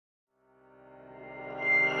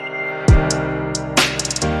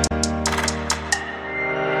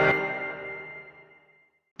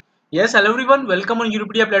Yes, hello everyone. Welcome on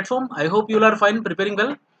YourPedia platform. I hope you all are fine, preparing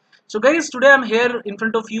well. So, guys, today I'm here in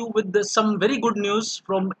front of you with some very good news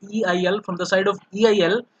from EIL, from the side of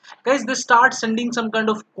EIL. Guys, they start sending some kind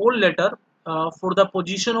of call letter for the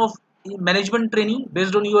position of management trainee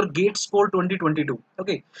based on your GATE score 2022.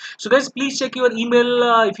 Okay, so guys, please check your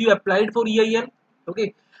email if you applied for EIL.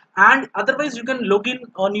 Okay, and otherwise you can log in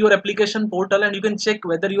on your application portal and you can check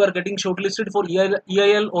whether you are getting shortlisted for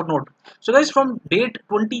EIL or not. So guys, from date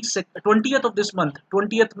 20th of this month,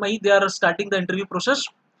 20th May, they are starting the interview process.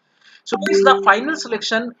 So guys, the final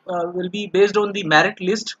selection will be based on the merit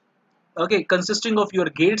list, okay, consisting of your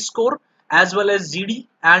GATE score as well as GD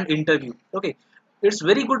and interview. Okay, it's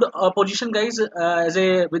very good position, guys, as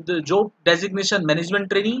a with the job designation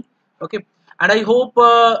management trainee. Okay, and I hope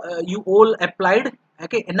you all applied.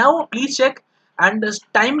 Okay, and now please check and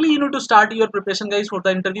timely you need to start your preparation, guys, for the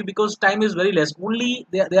interview, because time is very less. Only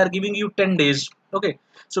they are giving you 10 days. Okay,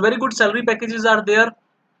 so very good salary packages are there,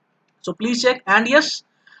 so please check. And yes,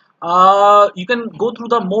 you can go through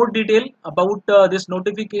the more detail about this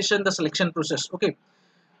notification, the selection process. Okay,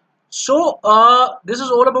 so this is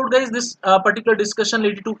all about, guys, this particular discussion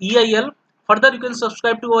related to EIL. Further, you can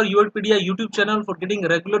subscribe to our YourPedia YouTube channel for getting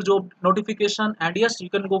regular job notification. And yes, you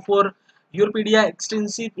can go for YourPedia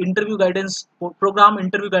extensive interview guidance program,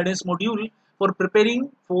 interview guidance module for preparing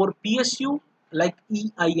for PSU like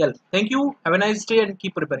EIL. Thank you. Have a nice day and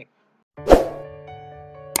keep preparing.